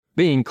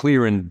being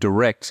clear and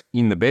direct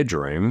in the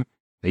bedroom,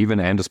 even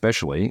and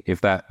especially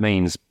if that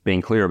means being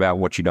clear about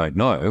what you don't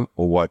know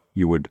or what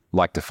you would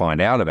like to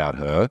find out about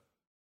her,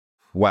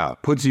 wow,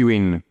 puts you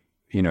in,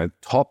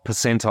 top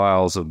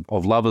percentiles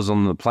of lovers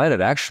on the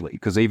planet, actually.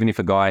 Because even if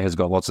a guy has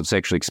got lots of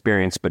sexual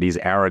experience, but he's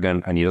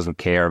arrogant and he doesn't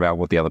care about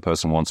what the other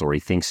person wants, or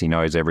he thinks he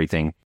knows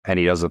everything and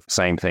he does the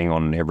same thing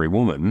on every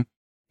woman,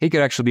 he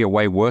could actually be a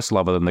way worse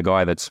lover than the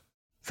guy that's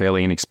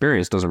fairly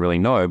inexperienced, doesn't really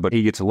know, but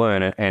eager to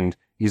learn and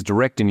is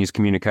direct in his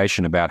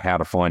communication about how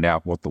to find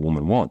out what the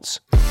woman wants.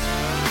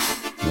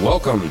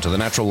 Welcome to the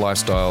Natural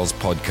Lifestyles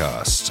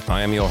Podcast.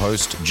 I am your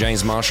host,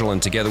 James Marshall,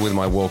 and together with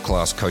my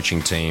world-class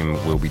coaching team,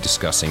 we'll be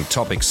discussing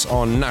topics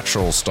on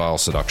natural style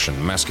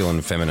seduction,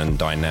 masculine, feminine,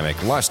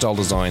 dynamic, lifestyle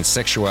design,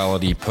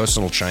 sexuality,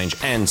 personal change,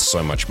 and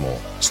so much more.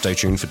 Stay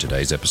tuned for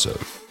today's episode.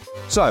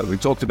 So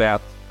we've talked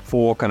about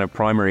 4 kind of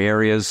primary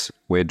areas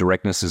where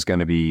directness is going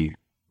to be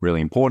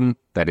really important.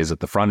 That is at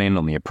the front end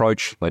on the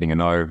approach, letting her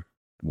know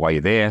why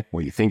you're there,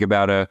 what you think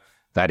about her.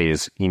 That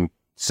is in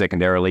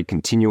secondarily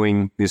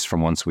continuing this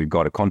from once we've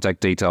got a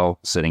contact detail,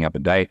 setting up a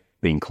date,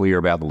 being clear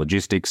about the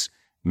logistics,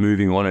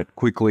 moving on it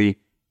quickly.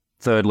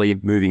 Thirdly,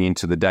 moving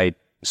into the date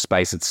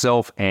space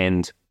itself,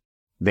 and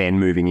then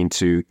moving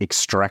into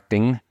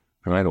extracting,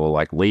 right? Or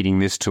like leading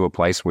this to a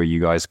place where you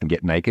guys can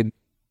get naked.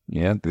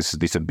 Yeah,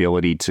 this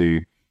ability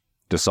to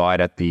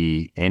decide at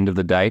the end of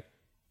the date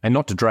and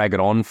not to drag it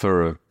on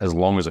for as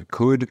long as it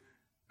could.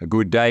 A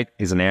good date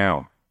is an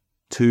hour,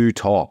 2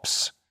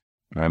 tops.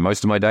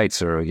 Most of my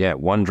dates are,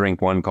 1 drink,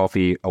 1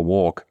 coffee, a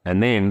walk,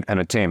 and then an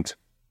attempt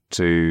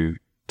to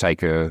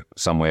take her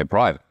somewhere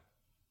private.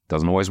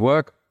 Doesn't always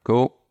work.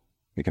 Cool.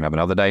 We can have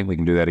another date. We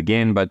can do that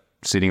again, but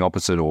sitting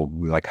opposite or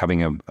like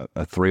having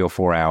a 3 or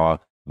 4 hour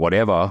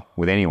whatever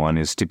with anyone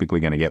is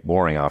typically going to get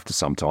boring after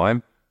some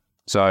time.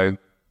 So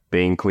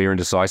being clear and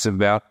decisive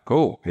about,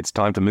 cool, it's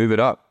time to move it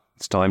up.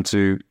 It's time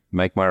to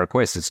make my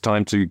request. It's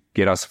time to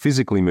get us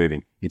physically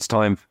moving. It's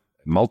time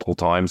multiple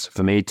times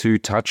for me to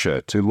touch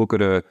her, to look at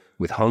her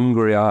with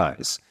hungry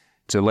eyes,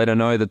 to let her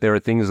know that there are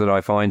things that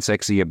I find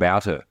sexy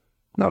about her.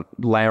 Not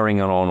layering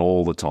it on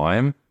all the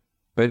time,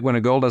 but when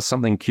a girl does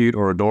something cute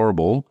or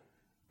adorable,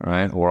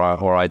 right,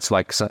 or it's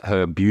like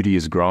her beauty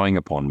is growing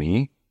upon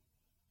me,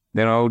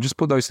 then I'll just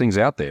put those things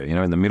out there,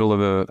 in the middle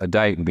of a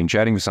date. We've been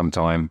chatting for some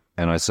time,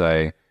 and I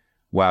say,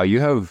 wow, you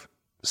have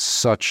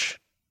such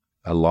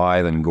a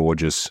lithe and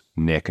gorgeous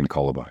neck and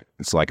collarbone.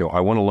 It's like, I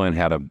want to learn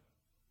how to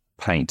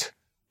paint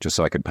just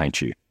so I could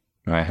paint you,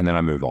 right? And then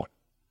I move on.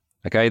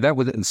 Okay, that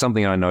was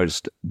something I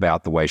noticed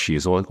about the way she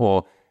is.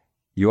 Or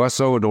you are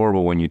so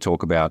adorable when you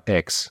talk about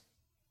X,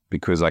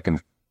 because I can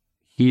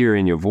hear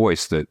in your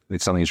voice that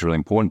it's something that's really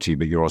important to you,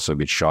 but you're also a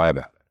bit shy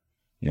about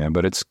it. Yeah,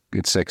 but it's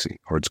sexy,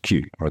 or it's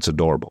cute, or it's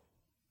adorable,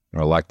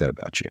 or I like that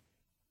about you.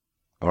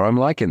 Or I'm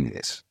liking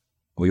this,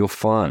 or you're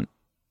fun,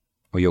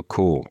 or you're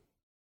cool,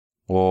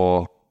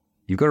 or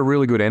you've got a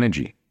really good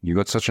energy. You've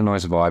got such a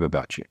nice vibe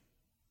about you,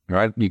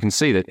 right? You can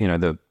see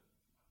that,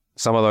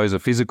 some of those are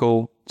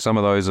physical, some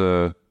of those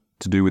are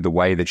to do with the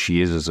way that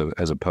she is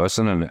as a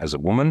person and as a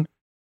woman.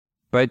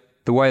 But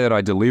the way that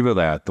I deliver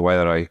that, the way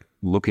that I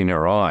look in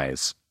her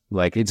eyes,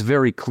 like it's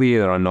very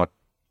clear that I'm not,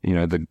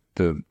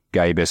 the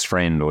gay best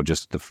friend or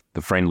just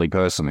the friendly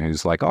person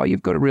who's like, oh,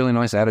 you've got a really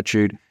nice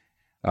attitude,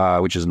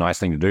 which is a nice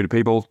thing to do to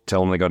people.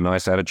 Tell them they got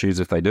nice attitudes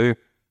if they do.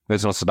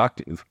 That's not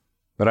seductive.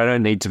 But I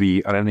don't need to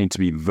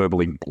be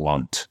verbally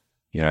blunt.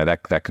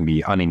 That can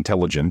be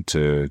unintelligent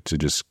to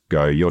just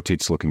go, your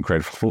tits look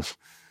incredible,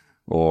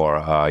 or,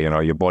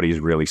 your body is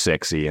really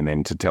sexy, and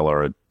then to tell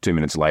her 2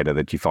 minutes later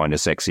that you find her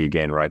sexy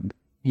again, right?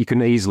 You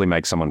can easily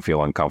make someone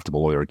feel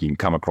uncomfortable, or you can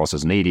come across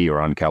as needy or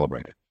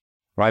uncalibrated,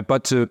 right?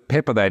 But to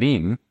pepper that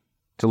in,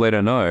 to let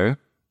her know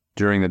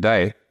during the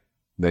day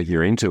that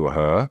you're into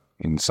her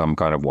in some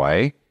kind of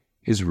way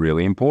is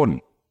really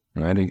important,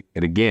 right?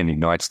 It again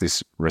ignites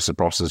this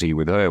reciprocity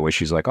with her where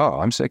she's like, oh,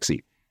 I'm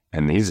sexy.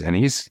 And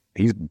he's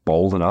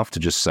bold enough to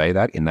just say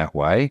that in that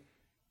way.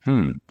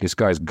 This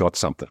guy's got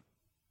something,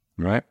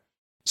 right?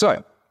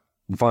 So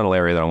the final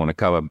area that I want to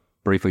cover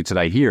briefly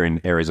today here in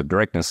areas of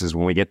directness is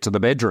when we get to the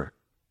bedroom,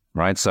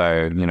 right?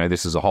 So,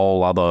 this is a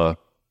whole other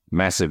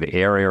massive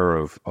area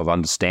of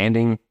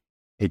understanding.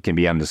 It can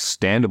be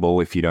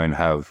understandable if you don't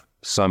have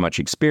so much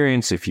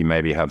experience, if you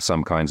maybe have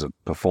some kinds of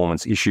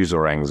performance issues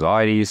or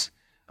anxieties,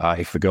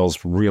 if the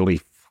girl's really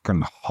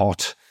fucking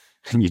hot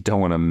and you don't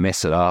want to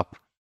mess it up,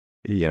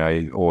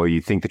 or you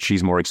think that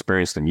she's more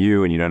experienced than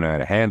you and you don't know how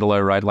to handle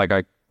her, right? Like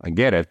I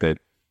get it, but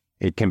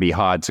it can be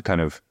hard to kind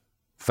of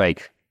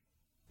fake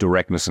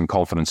directness and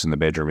confidence in the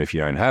bedroom if you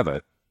don't have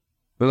it.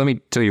 But let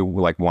me tell you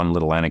like one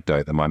little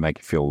anecdote that might make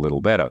you feel a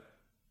little better.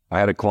 I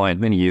had a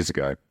client many years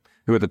ago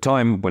who at the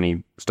time when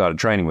he started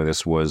training with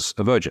us was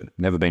a virgin,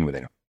 never been with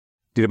anyone.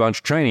 Did a bunch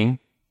of training,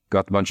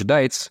 got a bunch of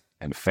dates,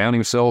 and found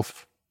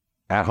himself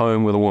at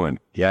home with a woman.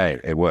 Yay,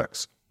 it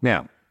works.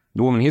 Now,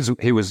 the woman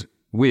he was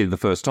with the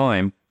first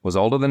time was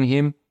older than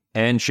him,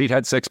 and she'd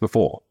had sex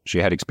before. She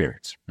had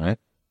experience, right?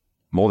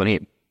 More than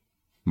him,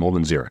 more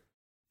than 0.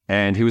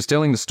 And he was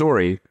telling the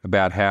story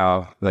about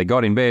how they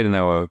got in bed and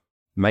they were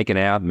making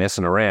out,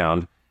 messing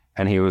around,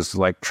 and he was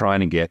like trying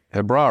to get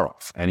her bra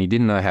off, and he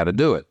didn't know how to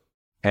do it.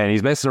 And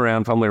he's messing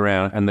around, fumbling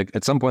around, and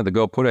at some point the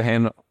girl put her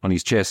hand on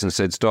his chest and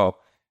said, "Stop.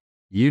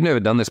 You've never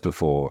done this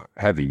before,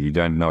 have you? You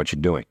don't know what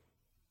you're doing."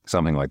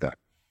 Something like that.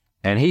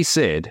 And he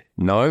said,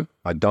 "No,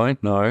 I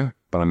don't know,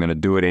 but I'm going to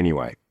do it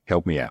anyway.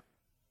 Help me out."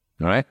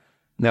 All right?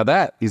 Now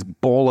that is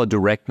baller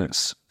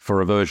directness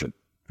for aversion.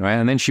 Right?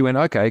 And then she went,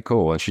 "Okay,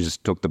 cool." And she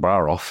just took the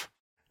bra off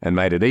and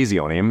made it easy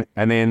on him.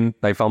 And then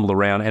they fumbled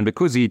around. And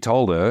because he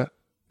told her,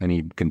 and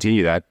he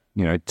continued that,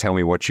 tell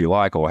me what you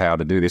like or how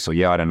to do this, or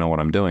I don't know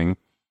what I'm doing.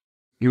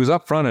 He was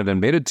upfront and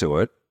admitted to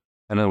it,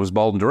 and it was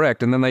bold and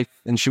direct. And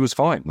then she was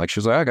fine. Like, she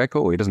was like, "Okay,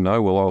 cool. He doesn't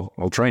know. Well,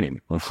 I'll train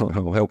him.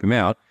 I'll help him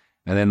out."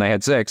 And then they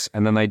had sex,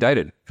 and then they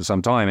dated for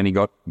some time, and he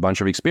got a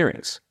bunch of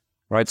experience,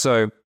 right?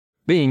 So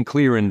being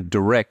clear and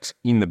direct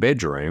in the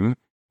bedroom,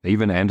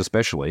 even and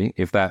especially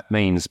if that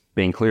means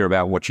being clear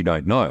about what you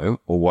don't know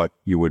or what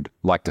you would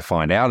like to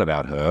find out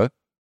about her,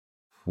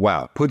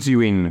 wow, puts you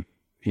in,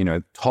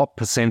 top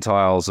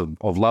percentiles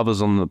of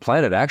lovers on the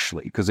planet,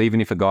 actually. Because even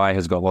if a guy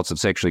has got lots of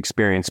sexual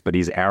experience, but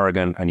he's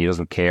arrogant and he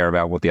doesn't care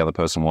about what the other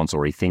person wants,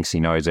 or he thinks he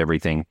knows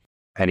everything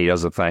and he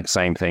does the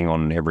same thing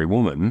on every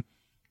woman,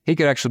 he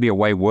could actually be a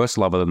way worse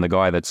lover than the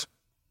guy that's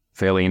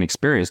fairly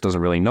inexperienced,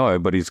 doesn't really know,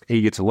 but is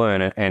eager to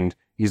learn and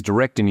is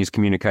direct in his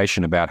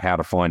communication about how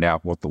to find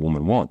out what the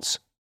woman wants,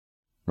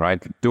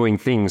 right? Doing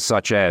things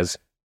such as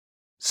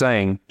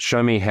saying,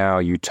 "Show me how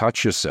you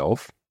touch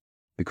yourself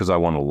because I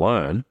want to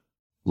learn."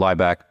 Lie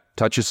back,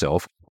 touch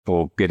yourself,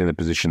 or get in the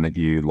position that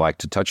you like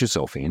to touch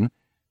yourself in,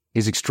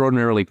 is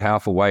extraordinarily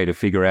powerful way to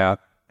figure out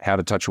how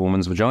to touch a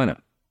woman's vagina,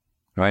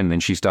 right? And then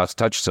she starts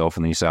to touch herself,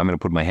 and then you say, "I'm going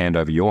to put my hand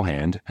over your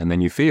hand," and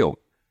then you feel.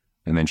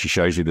 And then she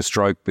shows you the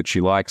stroke that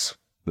she likes,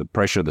 the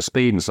pressure, the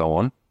speed, and so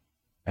on.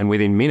 And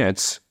within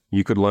minutes,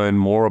 you could learn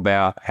more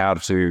about how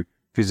to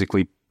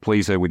physically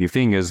please her with your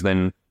fingers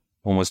than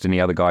almost any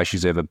other guy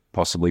she's ever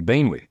possibly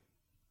been with,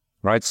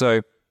 right?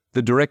 So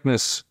the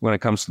directness when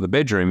it comes to the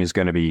bedroom is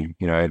going to be,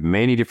 at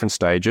many different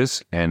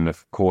stages. And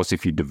of course,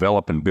 if you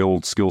develop and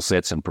build skill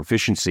sets and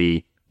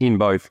proficiency in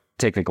both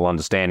technical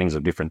understandings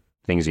of different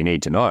things you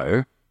need to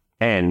know,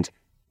 and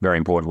very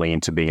importantly,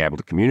 into being able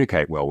to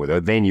communicate well with her,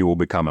 then you will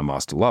become a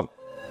master lover.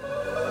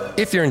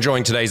 If you're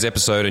enjoying today's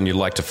episode and you'd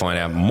like to find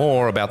out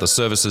more about the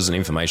services and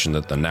information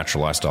that the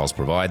Natural Lifestyles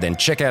provide, then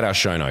check out our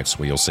show notes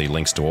where you'll see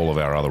links to all of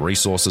our other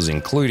resources,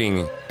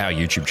 including our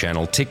YouTube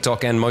channel,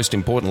 TikTok, and most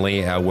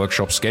importantly, our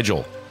workshop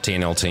schedule.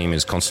 TNL team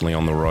is constantly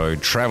on the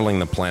road, traveling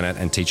the planet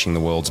and teaching the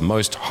world's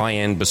most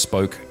high-end,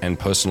 bespoke, and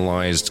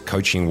personalized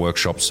coaching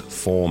workshops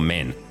for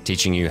men,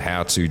 teaching you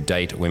how to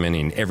date women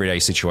in everyday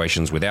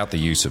situations without the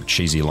use of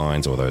cheesy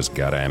lines or those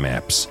goddamn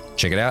apps.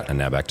 Check it out, and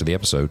now back to the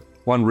episode.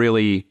 One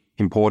really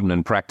important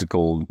and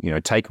practical,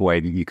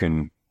 takeaway that you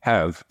can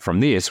have from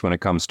this when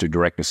it comes to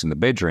directness in the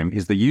bedroom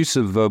is the use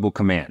of verbal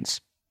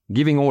commands,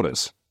 giving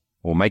orders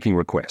or making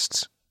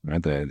requests.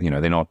 Right? They're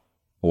not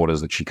orders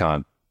that she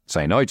can't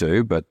say no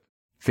to, but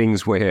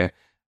things where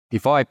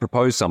if I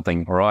propose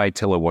something or I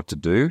tell her what to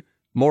do,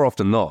 more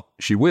often than not,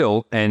 she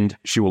will, and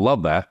she will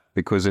love that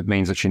because it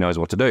means that she knows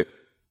what to do.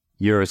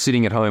 You're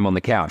sitting at home on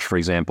the couch, for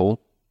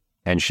example,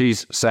 and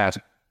she's sat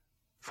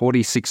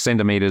 46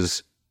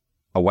 centimeters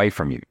away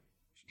from you.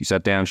 You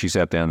sat down, she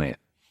sat down there.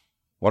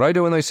 What I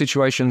do in those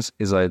situations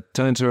is I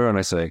turn to her and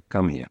I say,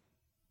 "Come here."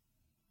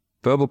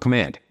 Verbal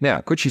command.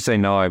 Now, could she say,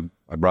 "No, I'd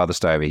rather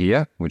stay over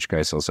here," in which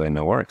case I'll say,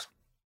 "No worries."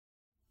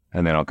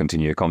 And then I'll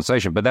continue the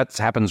conversation. But that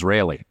happens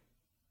rarely,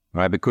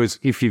 right? Because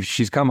if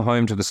she's come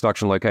home to the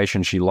seduction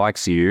location, she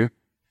likes you,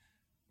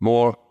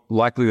 more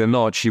likely than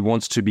not, she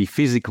wants to be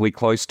physically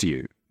close to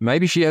you.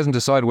 Maybe she hasn't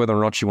decided whether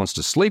or not she wants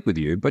to sleep with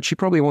you, but she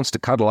probably wants to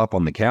cuddle up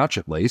on the couch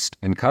at least,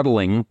 and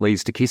cuddling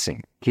leads to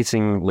kissing.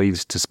 Kissing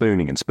leads to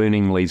spooning, and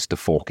spooning leads to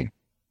forking.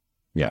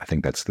 Yeah, I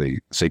think that's the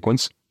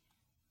sequence.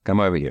 Come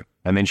over here.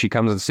 And then she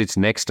comes and sits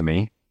next to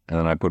me, and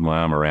then I put my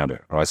arm around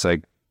her. Or I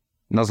say,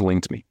 "Nuzzle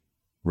into me.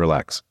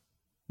 Relax."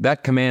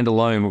 That command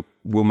alone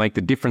will make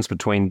the difference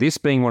between this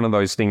being one of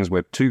those things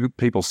where two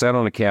people sat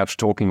on a couch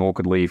talking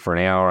awkwardly for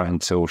an hour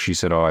until she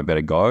said, "Oh, I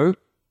better go,"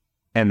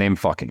 and them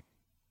fucking.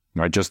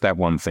 Right, just that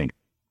one thing.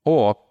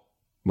 Or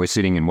we're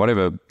sitting in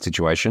whatever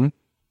situation,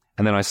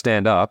 and then I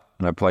stand up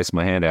and I place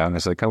my hand out and I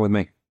say, "Come with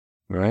me."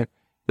 Right?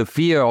 The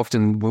fear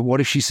often, well,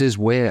 what if she says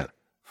where?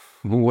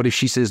 What if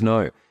she says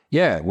no?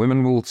 Yeah,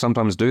 women will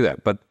sometimes do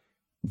that, but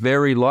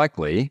very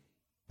likely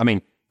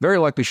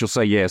she'll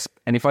say yes.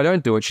 And if I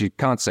don't do it, she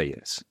can't say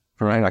yes.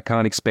 Right? I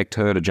can't expect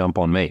her to jump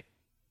on me.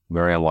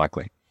 Very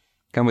unlikely.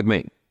 "Come with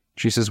me."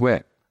 She says,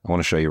 "Where?" "I want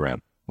to show you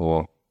around."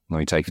 Or, "Let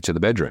me take you to the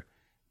bedroom."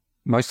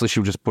 Mostly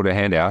she'll just put her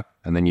hand out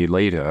and then you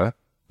lead her.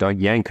 Don't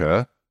yank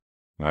her.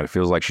 Right? It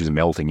feels like she's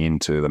melting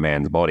into the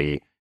man's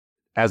body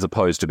as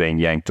opposed to being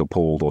yanked or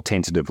pulled or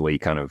tentatively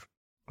kind of,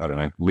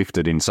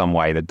 lifted in some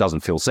way that doesn't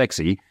feel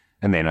sexy.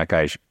 And then,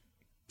 okay,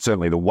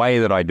 certainly the way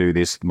that I do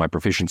this, my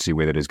proficiency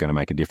with it is going to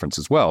make a difference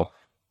as well.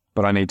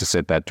 But I need to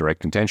set that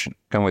direct intention.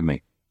 "Come with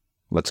me.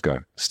 Let's go."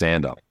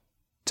 Stand up.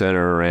 Turn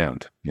her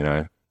around,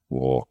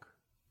 walk.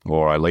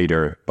 Or I lead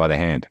her by the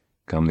hand.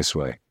 come this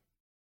way.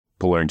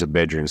 Pull her into the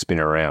bedroom, spin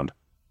her around.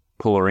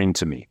 Pull her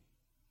into me.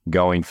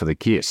 Go in for the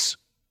kiss.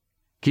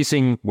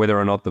 Kissing, whether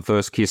or not the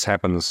first kiss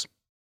happens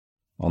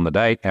on the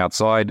date,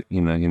 outside,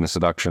 in the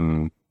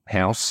seduction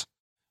house,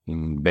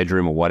 in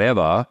bedroom or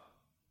whatever,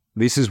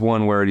 this is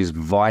one where it is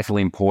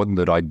vitally important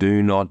that I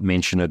do not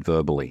mention it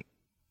verbally.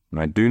 And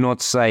I do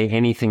not say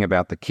anything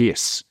about the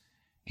kiss.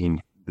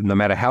 No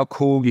matter how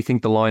cool you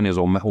think the line is,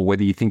 or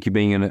whether you think you're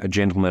being a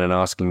gentleman and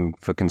asking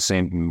for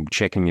consent and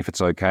checking if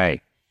it's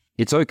okay.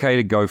 It's okay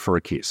to go for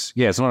a kiss.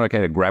 Yeah, it's not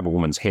okay to grab a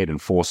woman's head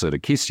and force her to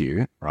kiss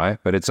you, right?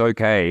 But it's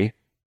okay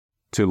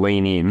to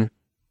lean in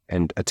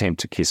and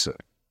attempt to kiss her.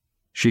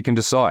 She can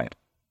decide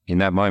in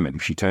that moment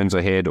if she turns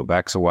her head or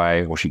backs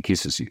away or she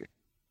kisses you.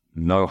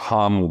 No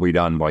harm will be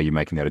done by you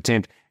making that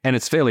attempt. And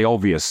it's fairly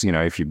obvious,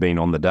 if you've been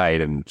on the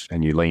date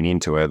and you lean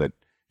into her, that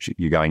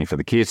you're going in for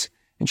the kiss,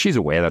 and she's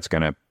aware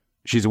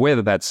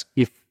that that's,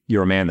 if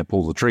you're a man that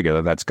pulls the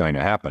trigger, that's going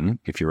to happen.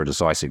 If you're a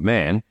decisive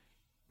man,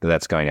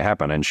 that's going to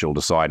happen, and she'll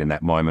decide in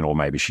that moment, or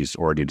maybe she's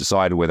already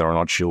decided whether or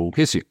not she'll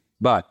kiss you.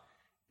 But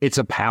it's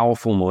a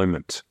powerful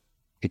moment,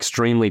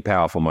 extremely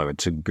powerful moment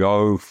to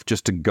go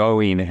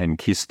in and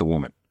kiss the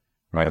woman,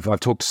 right? I've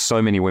talked to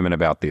so many women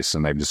about this,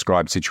 and they've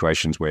described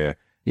situations where,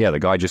 the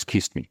guy just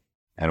kissed me,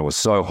 and it was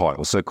so hot, it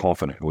was so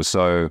confident, it was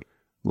so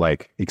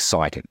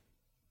excited,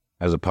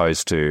 as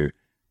opposed to,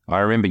 I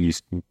remember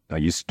I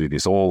used to do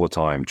this all the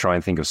time, try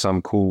and think of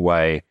some cool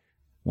way.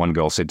 One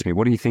girl said to me,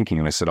 "What are you thinking?"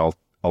 And I said,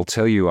 I'll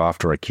tell you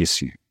after I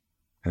kiss you.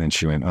 And then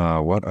she went,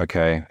 "Oh, what?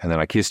 Okay." And then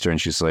I kissed her and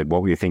she said,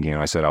 "What were you thinking?"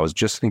 And I said, "I was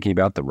just thinking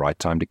about the right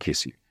time to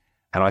kiss you."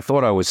 And I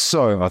thought that was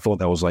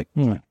like,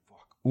 I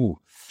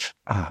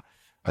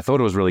thought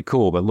it was really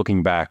cool. But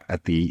looking back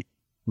at the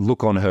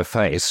look on her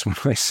face when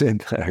I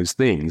said those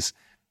things,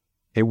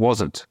 it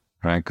wasn't,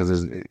 right?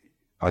 Because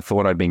I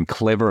thought I'd been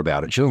clever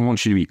about it. She doesn't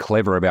want you to be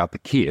clever about the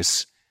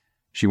kiss.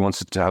 She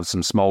wants it to have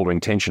some smoldering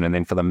tension, and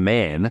then for the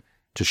man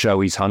to show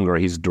his hunger,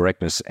 his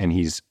directness, and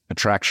his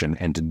attraction,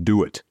 and to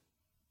do it,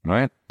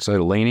 right? So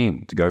to lean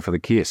in, to go for the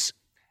kiss.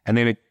 And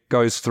then it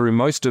goes through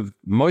most of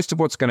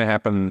what's going to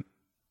happen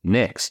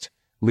next.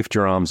 Lift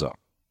your arms up,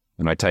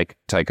 and I take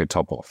her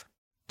top off.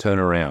 Turn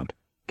around,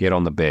 get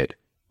on the bed,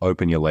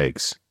 open your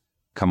legs,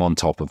 come on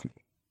top of me,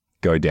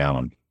 go down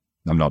on me.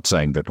 I'm not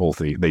saying that all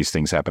these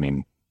things happen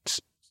in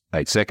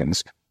 8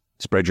 seconds.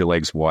 Spread your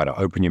legs wider,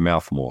 open your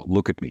mouth more,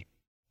 look at me.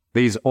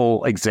 These are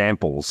all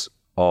examples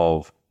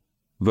of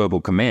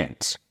verbal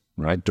commands,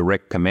 right?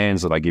 Direct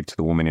commands that I give to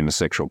the woman in a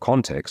sexual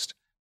context.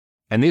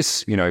 And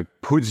this,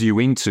 puts you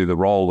into the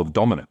role of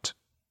dominant,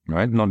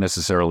 right? Not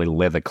necessarily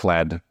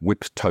leather-clad,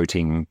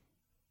 whip-toting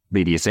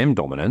BDSM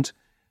dominant,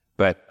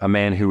 but a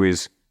man who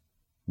is,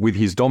 with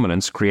his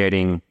dominance,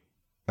 creating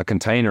a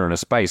container and a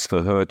space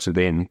for her to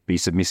then be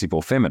submissive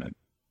or feminine,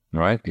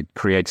 right? It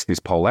creates this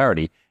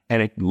polarity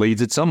and it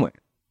leads it somewhere.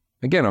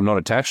 Again, I'm not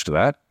attached to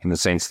that in the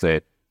sense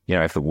that,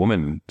 if the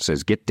woman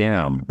says, "Get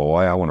down,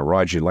 boy, I want to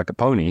ride you like a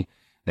pony,"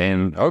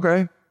 then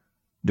okay,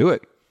 do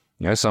it.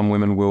 Some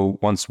women will,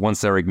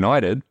 once they're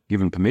ignited,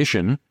 given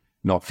permission,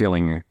 not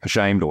feeling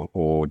ashamed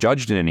or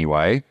judged in any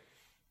way,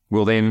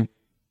 will then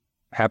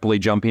happily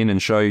jump in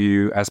and show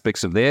you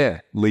aspects of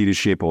their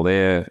leadership or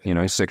their,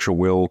 sexual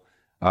will,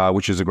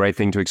 which is a great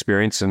thing to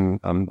experience.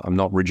 And I'm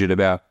not rigid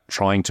about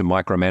trying to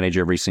micromanage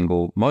every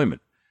single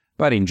moment.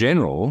 But in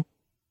general,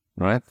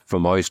 right, for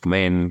most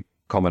men,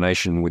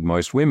 combination with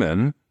most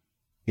women,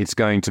 it's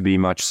going to be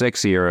much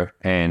sexier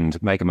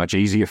and make it much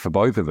easier for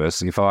both of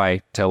us if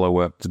I tell her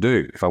what to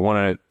do. If I want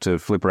her to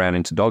flip around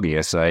into doggy,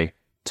 I say,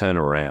 turn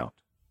her around.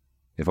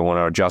 If I want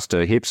to adjust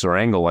her hips or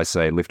angle, I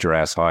say, lift your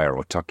ass higher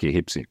or tuck your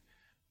hips in.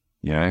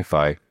 If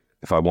I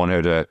want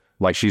her to,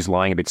 like she's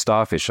lying a bit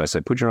starfish, I say,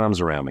 put your arms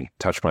around me,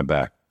 touch my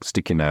back,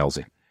 stick your nails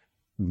in.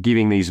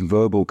 Giving these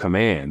verbal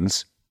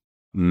commands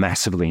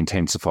massively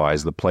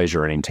intensifies the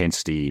pleasure and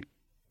intensity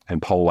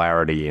and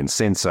polarity and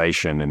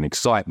sensation and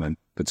excitement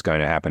that's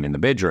going to happen in the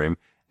bedroom.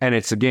 And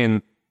it's,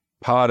 again,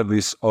 part of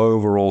this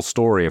overall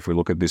story, if we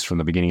look at this from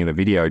the beginning of the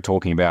video,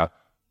 talking about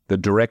the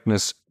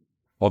directness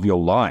of your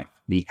life,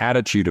 the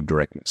attitude of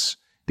directness,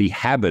 the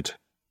habit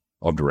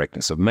of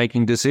directness, of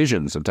making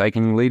decisions, of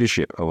taking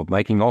leadership, of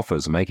making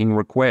offers, making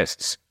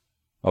requests,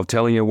 of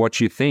telling her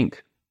what you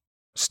think,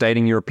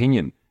 stating your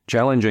opinion,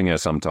 challenging her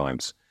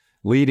sometimes,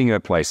 leading her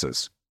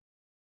places,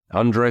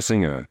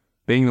 undressing her,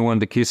 being the one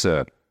to kiss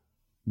her,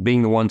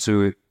 being the one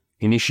to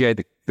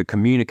initiate the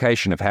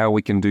communication of how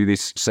we can do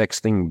this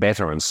sex thing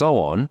better and so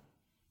on.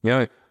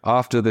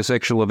 After the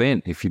sexual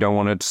event, if you don't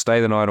want to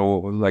stay the night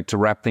or like to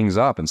wrap things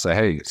up and say,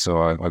 "Hey,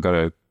 so I got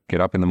to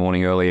get up in the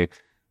morning early,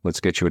 let's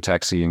get you a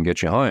taxi and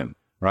get you home,"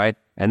 right?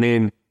 And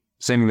then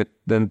sending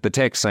the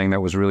text saying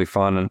that was really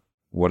fun and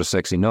what a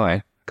sexy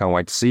night, can't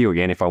wait to see you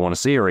again if I want to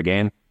see her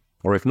again.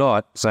 Or if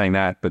not, saying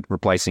that, but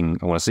replacing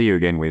I want to see you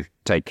again with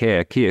take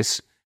care,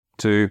 kiss,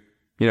 to,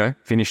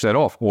 finish that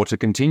off or to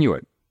continue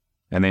it.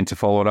 And then to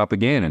follow it up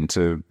again and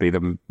to be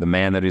the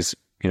man that is,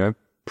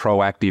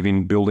 proactive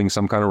in building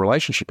some kind of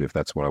relationship, if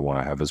that's what I want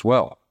to have as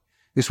well.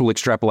 This will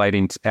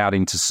extrapolate out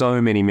into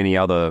so many, many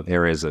other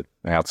areas that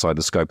are outside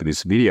the scope of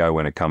this video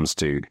when it comes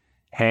to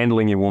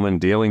handling your woman,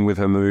 dealing with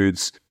her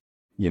moods,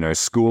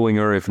 schooling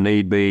her if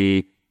need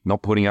be,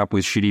 not putting up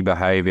with shitty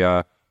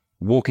behavior,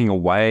 walking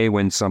away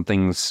when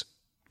something's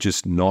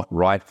just not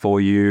right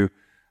for you,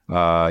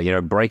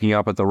 breaking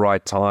up at the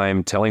right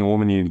time, telling a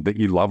woman that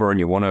you love her and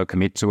you want to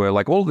commit to her.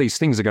 Like all of these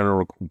things are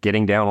going to,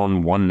 getting down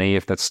on one knee,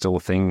 if that's still a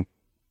thing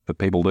that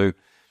people do.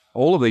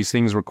 All of these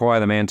things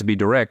require the man to be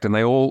direct, and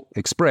they all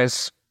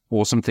express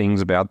awesome things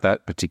about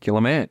that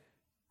particular man.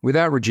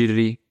 Without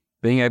rigidity,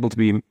 being able to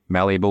be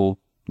malleable,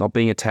 not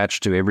being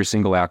attached to every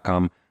single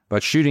outcome,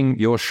 but shooting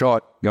your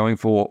shot, going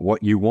for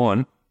what you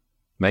want,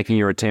 making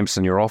your attempts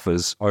and your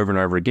offers over and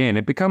over again,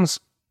 it becomes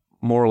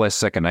more or less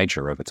second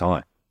nature over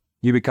time.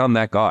 You become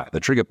that guy, the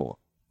trigger puller,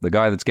 the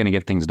guy that's going to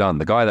get things done,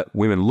 the guy that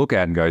women look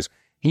at and goes,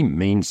 he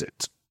means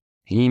it.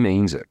 He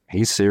means it.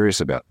 He's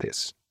serious about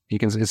this.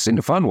 It's in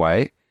a fun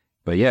way,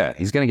 but yeah,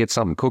 he's going to get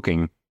something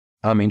cooking.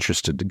 I'm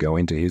interested to go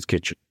into his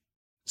kitchen.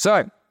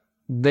 So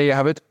there you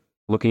have it.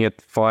 Looking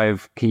at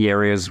 5 key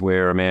areas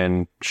where a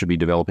man should be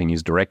developing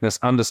his directness,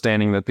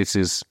 understanding that this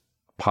is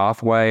a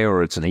pathway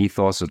or it's an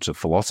ethos, it's a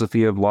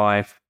philosophy of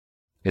life.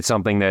 It's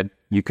something that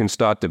you can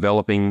start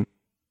developing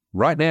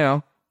right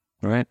now,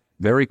 right?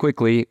 Very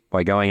quickly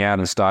by going out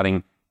and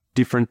starting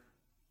different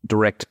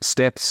direct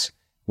steps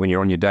when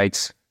you're on your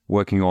dates,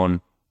 working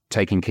on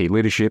taking key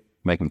leadership,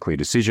 making clear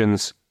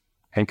decisions,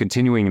 and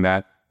continuing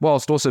that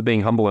whilst also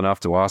being humble enough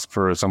to ask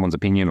for someone's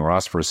opinion or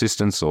ask for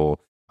assistance or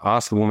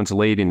ask the woman to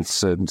lead in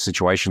certain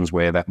situations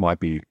where that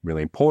might be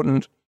really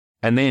important.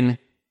 And then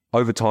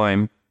over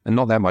time, and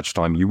not that much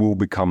time, you will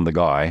become the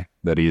guy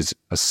that is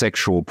a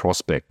sexual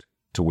prospect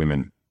to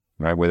women,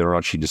 right? Whether or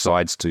not she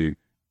decides to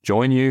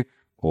join you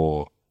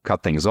or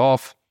cut things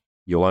off,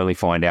 you'll only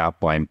find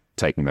out by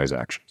taking those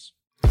actions.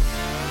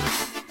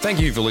 Thank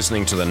you for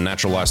listening to the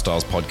Natural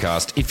Lifestyles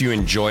podcast. If you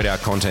enjoyed our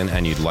content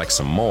and you'd like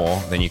some more,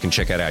 then you can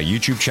check out our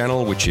YouTube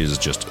channel, which is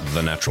just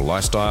The Natural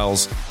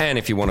Lifestyles. And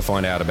if you want to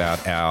find out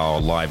about our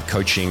live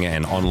coaching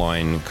and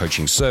online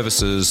coaching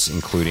services,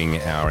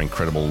 including our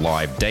incredible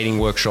live dating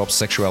workshops,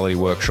 sexuality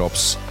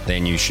workshops,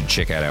 then you should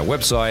check out our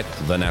website,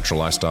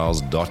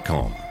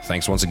 thenaturallifestyles.com.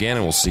 Thanks once again,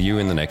 and we'll see you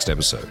in the next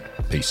episode.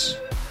 Peace.